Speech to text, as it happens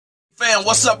Fam,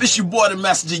 what's up? It's your boy, the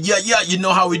Messenger. Yeah, you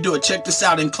know how we do it. Check this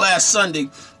out. In class Sunday,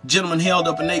 gentleman held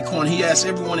up an acorn. He asked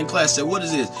everyone in class, said, what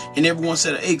is this? And everyone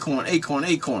said, an acorn, acorn,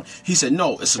 acorn. He said,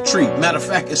 no, it's a tree. Matter of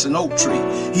fact, it's an oak tree.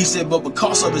 He said, but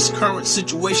because of its current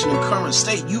situation and current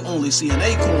state, you only see an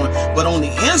acorn. But on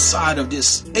the inside of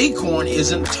this acorn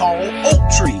is a tall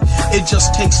oak tree. It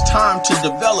just takes time to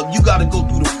develop. You got to go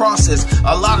through the process.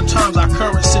 A lot of times our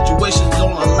current situations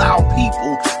don't allow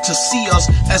people to see us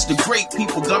as the great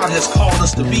people God has called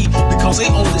us to be, because they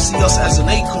only see us as an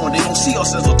acorn. They don't see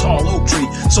us as a tall oak tree.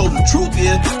 So the truth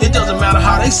is, it doesn't matter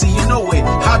how they see you, no way.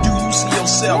 How do you see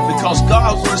yourself? Because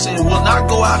God's word said, will not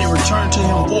go out and return to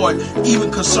him void,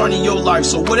 even concerning your life.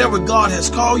 So whatever God has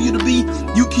called you to be,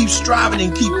 you keep striving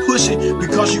and keep pushing,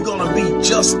 because you're going to be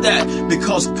just that.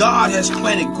 Because God has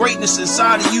planted greatness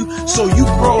inside of you, so you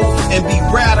grow and be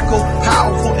radical,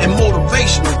 powerful, and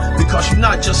motivational, because you're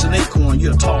not just an acorn,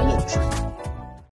 you're a tall oak tree.